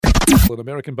An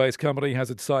American-based company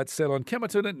has its sights set on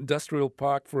Kemerton Industrial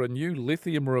Park for a new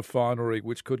lithium refinery,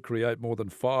 which could create more than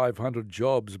 500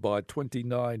 jobs by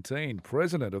 2019.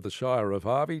 President of the Shire of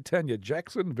Harvey, Tania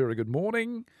Jackson, very good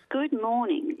morning. Good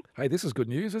morning. Hey, this is good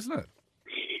news, isn't it?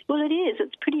 Well, it is.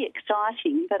 It's pretty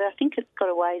exciting, but I think it's got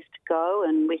a ways to go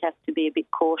and we have to be a bit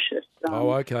cautious.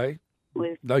 Okay.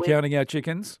 No counting our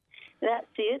chickens? That's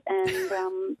it.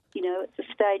 And, it's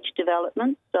a staged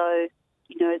development, so,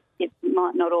 it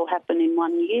might not all happen in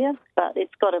 1 year, but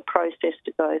it's got a process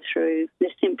to go through. They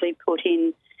simply put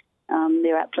in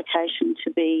their application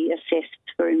to be assessed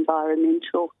for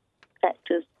environmental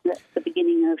factors. That's the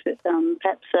beginning of it,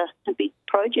 perhaps a big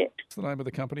project. What's the name of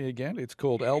the company again? It's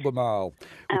called Albemarle,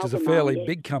 which is a fairly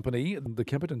big company. The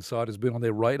Kemerton site has been on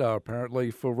their radar apparently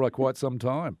for quite some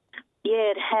time.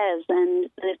 Yeah, it has, and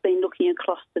they've been looking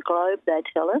across the globe, they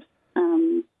tell us.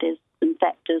 There's some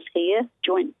factors here,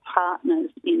 joint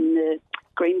partners in the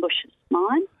Greenbushes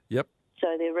mine. Yep. So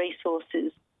their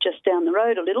resources just down the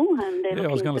road a little, and they're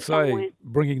I was going to say,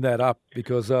 bringing that up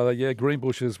because,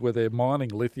 Greenbushes, where they're mining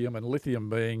lithium, and lithium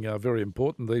being very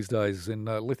important these days, and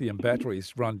lithium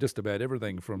batteries run just about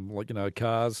everything from,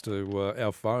 cars to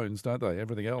our phones, don't they?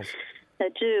 Everything else. They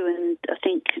do, and I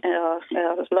think our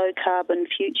low-carbon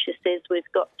future says we've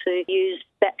got to use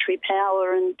battery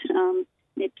power, and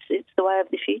it's the way of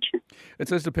the future. It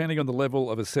says depending on the level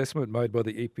of assessment made by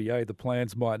the EPA, the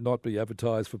plans might not be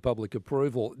advertised for public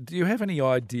approval. Do you have any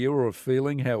idea or a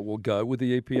feeling how it will go with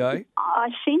the EPA? I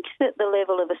think that the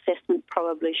level of assessment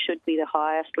probably should be the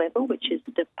highest level, which is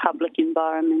the public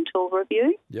environmental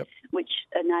review, which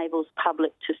enables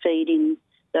public to feed in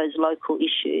those local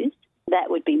issues.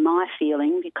 That would be my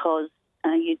feeling, because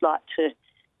you'd like to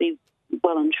be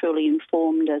well and truly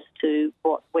informed as to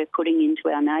what we're putting into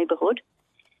our neighbourhood.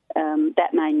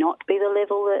 That may not be the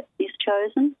level that is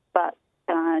chosen, but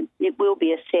it will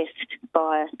be assessed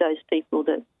by those people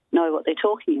that know what they're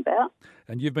talking about.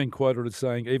 And you've been quoted as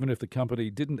saying even if the company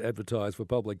didn't advertise for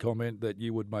public comment, that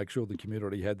you would make sure the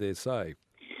community had their say.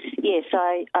 Yes,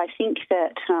 I think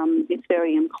that it's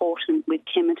very important, with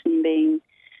Kemerton being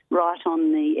right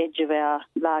on the edge of our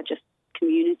largest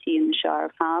community in the Shire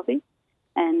of Harvey,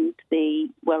 and the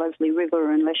Wellesley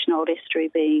River and Leschenault Estuary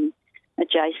being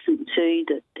adjacent to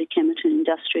the Kemerton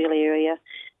industrial area,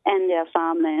 and our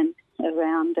farmland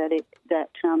around that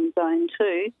zone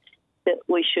too, that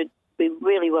we should be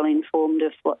really well informed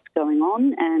of what's going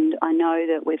on. And I know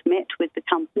that we've met with the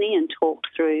company and talked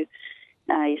through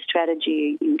a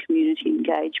strategy in community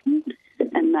engagement,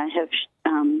 and they have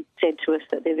said to us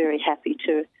that they're very happy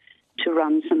to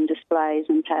run some displays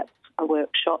and perhaps a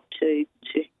workshop to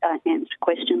answer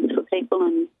questions for people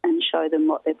and show them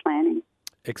what they're planning.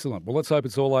 Excellent. Well, let's hope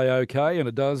it's all A-OK, and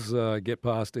it does get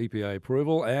past EPA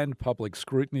approval and public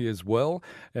scrutiny as well.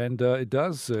 And it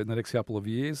does, in the next couple of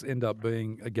years, end up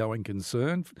being a going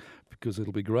concern, because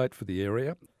it'll be great for the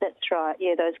area. That's right.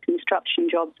 Yeah, those construction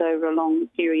jobs over a long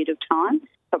period of time,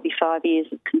 probably 5 years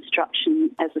of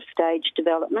construction as a stage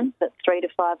development, but 300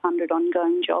 to 500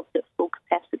 ongoing jobs at full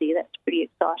capacity. That's pretty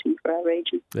exciting for our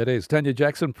region. It is. Tania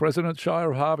Jackson, President,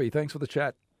 Shire of Harvey. Thanks for the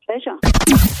chat. Pleasure.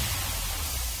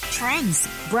 Trends,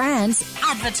 brands,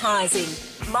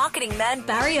 advertising. Marketing man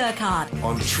Barry Urqhart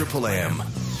on Triple M.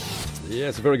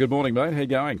 Yes, a very good morning, mate. How you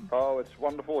going? Oh, it's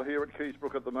wonderful here at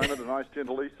Keysbrook at the moment. A nice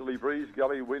gentle easterly breeze,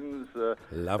 gully winds.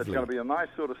 Lovely. It's going to be a nice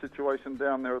sort of situation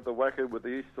down there at the WACA with the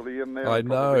easterly in there. I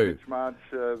know. March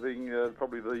being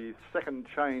probably the second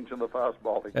change in the fast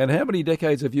bowling. And how many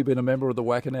decades have you been a member of the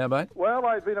WACA now, mate? Well,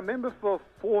 I've been a member for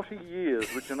 40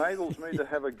 years, which enables me to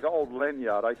have a gold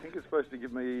lanyard. I think it's supposed to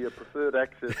give me preferred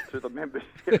access to the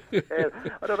membership.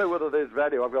 And I don't know whether there's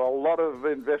value. I've got a lot of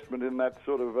investment in that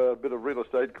sort of bit of real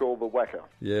estate called the WACA.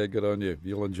 Yeah, good on you.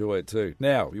 You'll enjoy it too.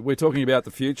 Now, we're talking about the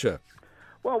future.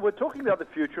 Well, we're talking about the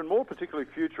future, and more particularly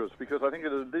futurists, because I think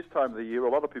at this time of the year,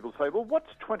 a lot of people say, well, what's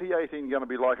 2018 going to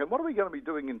be like, and what are we going to be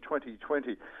doing in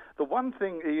 2020? The one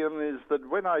thing, Ian, is that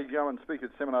when I go and speak at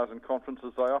seminars and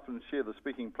conferences, I often share the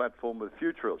speaking platform with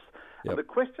futurists. Yep. And the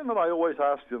question that I always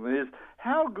ask them is,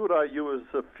 how good are you as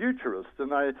a futurist?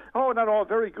 And they, no,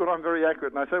 very good, I'm very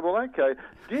accurate. And I say, well, okay,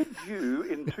 did you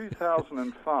in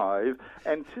 2005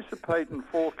 anticipate and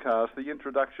forecast the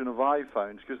introduction of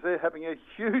iPhones? Because they're having a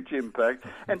huge impact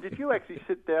And did you actually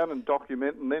sit down and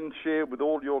document and then share with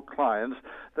all your clients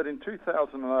that in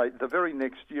 2008, the very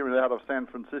next year out of San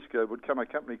Francisco would come a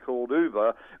company called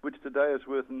Uber, which today is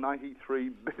worth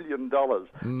 $93 billion.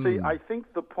 See, I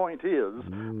think the point is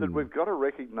that we've got to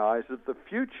recognise that the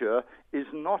future is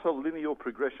not a linear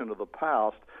progression of the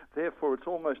past. Therefore, it's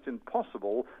almost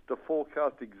impossible to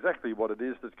forecast exactly what it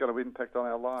is that's going to impact on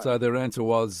our lives. So their answer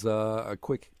was a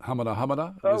quick humana.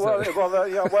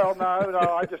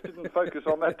 No, I just didn't focus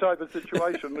on that type of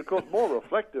situation. Of course, more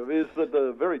reflective is that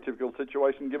the very typical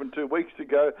situation given 2 weeks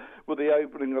ago with the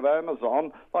opening of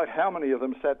Amazon, like how many of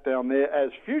them sat down there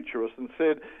as futurists and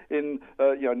said in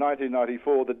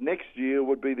 1994 that next year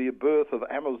would be the birth of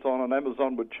Amazon, and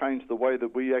Amazon would change the way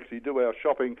that we actually do our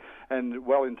shopping and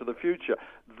well into the future.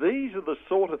 These are the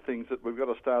sort of things that we've got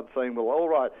to start saying, well, all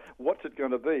right, what's it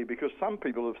going to be? Because some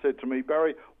people have said to me,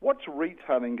 Barry, what's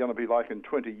retailing going to be like in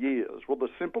 20 years? Well, the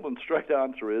simple and straight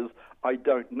answer is, I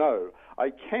don't know.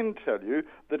 I can tell you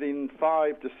that in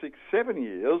 5 to 6, 7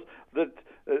 years, that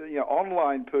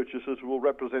online purchases will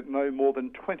represent no more than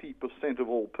 20% of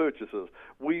all purchases.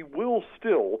 We will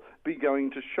still be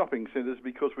going to shopping centres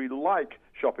because we like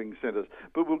shopping centres,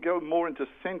 but we'll go more into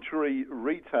sensory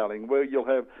retailing where you'll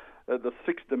have the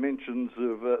 6 dimensions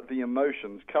of the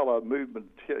emotions, colour, movement,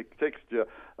 texture,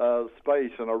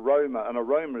 space and aroma. And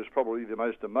aroma is probably the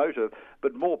most emotive,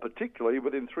 but more particularly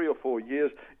within 3 or 4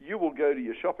 years, you will go to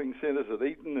your shopping centres at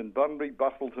Eaton and Bunbury,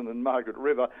 Bustleton and Margaret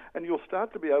River, and you'll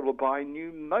start to be able to buy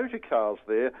new motor cars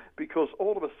there because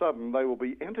all of a sudden they will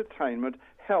be entertainment,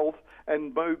 health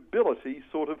and mobility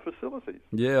sort of facilities.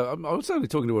 Yeah, I was only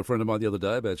talking to a friend of mine the other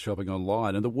day about shopping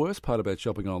online, and the worst part about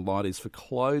shopping online is for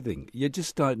clothing. You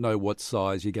just don't know what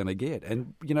size you're going to get.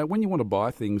 And, when you want to buy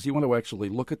things, you want to actually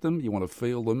look at them, you want to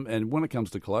feel them, and when it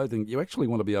comes to clothing, you actually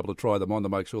want to be able to try them on to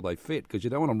make sure they fit, because you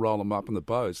don't want to roll them up in the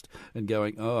post and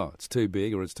going, oh, it's too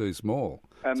big or it's too small.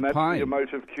 And that's the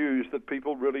emotive cues that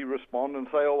people really respond and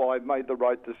say, oh, I've made the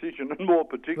right decision. And more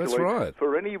particularly,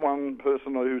 for any one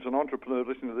person who's an entrepreneur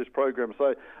listening to this program,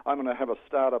 say, I'm going to have a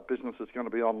startup business that's going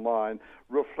to be online,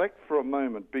 reflect for a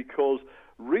moment, because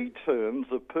returns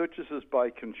of purchases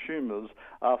by consumers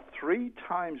are 3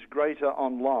 times greater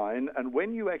online, and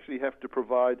when you actually have to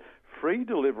provide free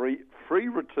delivery, free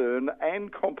return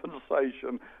and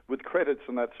compensation with credits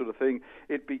and that sort of thing,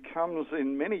 it becomes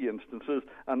in many instances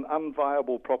an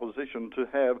unviable proposition to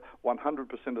have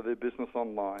 100% of their business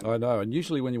online. I know, and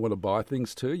usually when you want to buy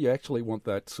things too, you actually want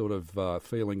that sort of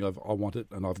feeling of, I want it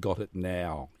and I've got it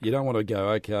now. You don't want to go,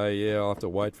 okay, yeah, I'll have to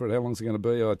wait for it. How long's it going to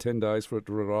be? 10 days for it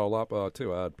to roll up?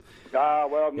 Too hard.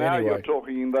 Well, now anyway. You're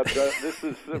talking that this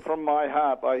is from my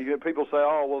heart. People say,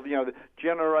 the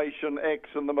Generation X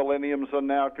and the millenniums are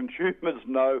now consumers.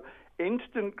 No.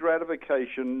 Instant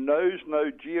gratification knows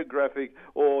no geographic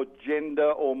or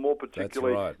gender or more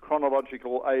particularly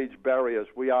chronological age barriers.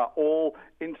 We are all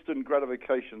instant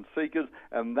gratification seekers,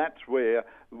 and that's where,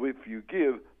 if you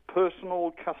give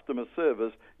personal customer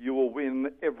service, you will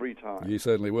win every time. You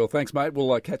certainly will. Thanks, mate.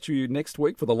 We'll catch you next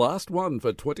week for the last one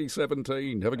for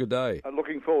 2017. Have a good day.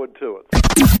 Looking forward to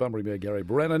it. Bunbury Mayor Gary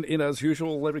Brennan in as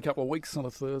usual every couple of weeks on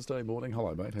a Thursday morning.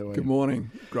 Hello, mate. How are you? Good morning.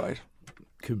 Great.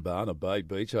 Kumbana Bay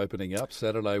Beach opening up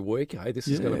Saturday week. Hey, this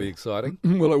is going to be exciting.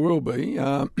 Well, it will be.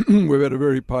 We've had a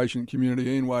very patient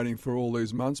community in waiting for all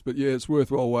these months, but yeah, it's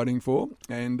worthwhile waiting for.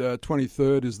 And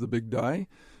 23rd is the big day.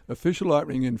 Official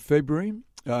opening in February.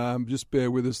 Just bear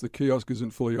with us, the kiosk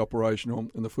isn't fully operational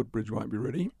and the footbridge won't be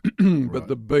ready, but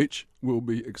the beach will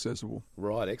be accessible.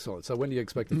 Right, excellent. So when do you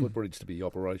expect the footbridge to be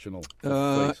operational?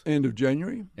 End of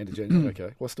January. End of January,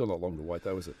 okay. Well, still not long to wait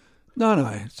though, is it? No,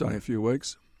 it's only a few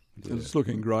weeks. Yeah. It's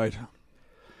looking great.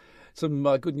 Some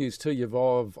good news too.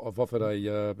 I've offered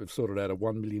we've sorted out a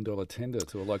 $1 million tender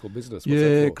to a local business. What's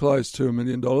that for? Close to $1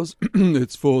 million.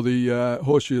 It's for the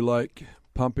Horseshoe Lake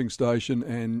pumping station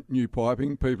and new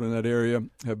piping. People in that area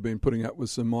have been putting up with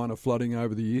some minor flooding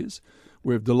over the years.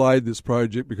 We've delayed this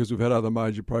project because we've had other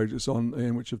major projects on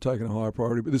and which have taken a higher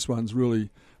priority, but this one's really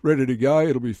ready to go.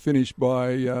 It'll be finished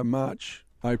by March,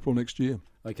 April next year.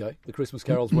 Okay. The Christmas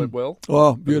carols went well.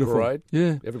 Oh, beautiful. Parade.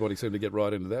 Yeah. Everybody seemed to get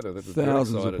right into that.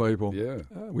 Thousands of people. Yeah.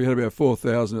 We had about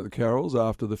 4,000 at the carols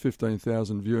after the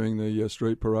 15,000 viewing the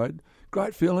street parade.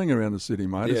 Great feeling around the city,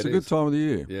 mate. Yeah, it's a good time of the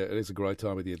year. Yeah, it is a great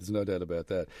time of the year. There's no doubt about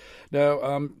that.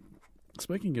 Now,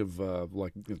 speaking of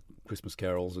Christmas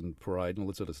carols and parade and all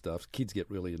that sort of stuff, kids get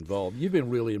really involved. You've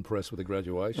been really impressed with the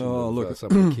graduation of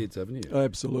some of the kids, haven't you?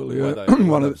 Absolutely.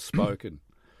 They've spoken.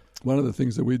 One of the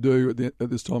things that we do at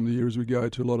this time of the year is we go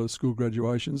to a lot of school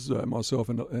graduations, myself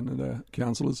and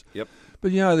counsellors. Yep.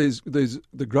 But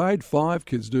the grade 5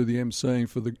 kids do the emceeing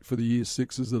for the year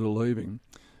 6s that are leaving.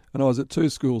 And I was at two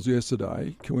schools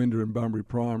yesterday, Coimbra and Bunbury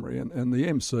Primary, and the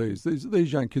MCs,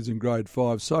 these young kids in grade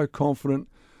 5, so confident,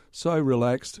 so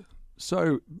relaxed,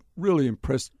 so really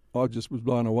impressed. I just was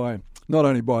blown away, not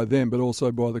only by them, but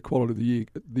also by the quality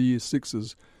of the year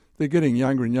sixes. They're getting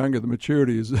younger and younger. The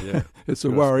maturity is it's a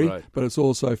worry, great. But it's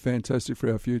also fantastic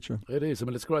for our future. It is. I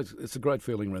mean, it's great. It's a great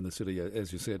feeling around the city,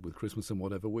 as you said, with Christmas and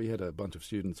whatever. We had a bunch of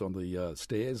students on the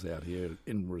stairs out here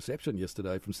in reception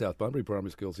yesterday from South Bunbury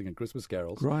Primary School singing Christmas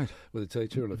carols. Right. With a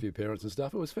teacher and a few parents and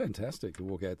stuff. It was fantastic to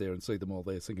walk out there and see them all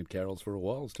there singing carols for a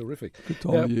while. It's terrific. Good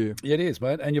time of year. It is,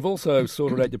 mate. And you've also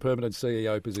sorted out your permanent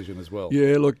CEO position as well.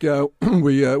 Yeah, look,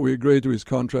 we agreed to his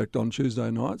contract on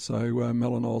Tuesday night, so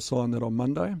Mel and I'll sign that on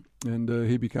Monday. And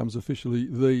he becomes officially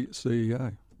the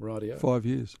CEO. Rightio. 5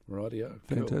 years. Rightio.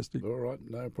 Fantastic. Cool. All right,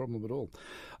 no problem at all.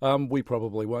 We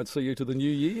probably won't see you to the new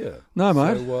year. No,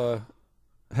 mate. So,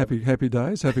 happy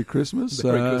days, happy Christmas.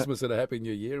 Merry Christmas and a happy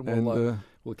new year. And we'll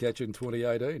we'll catch you in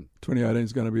 2018. 2018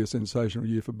 is going to be a sensational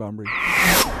year for Bunbury.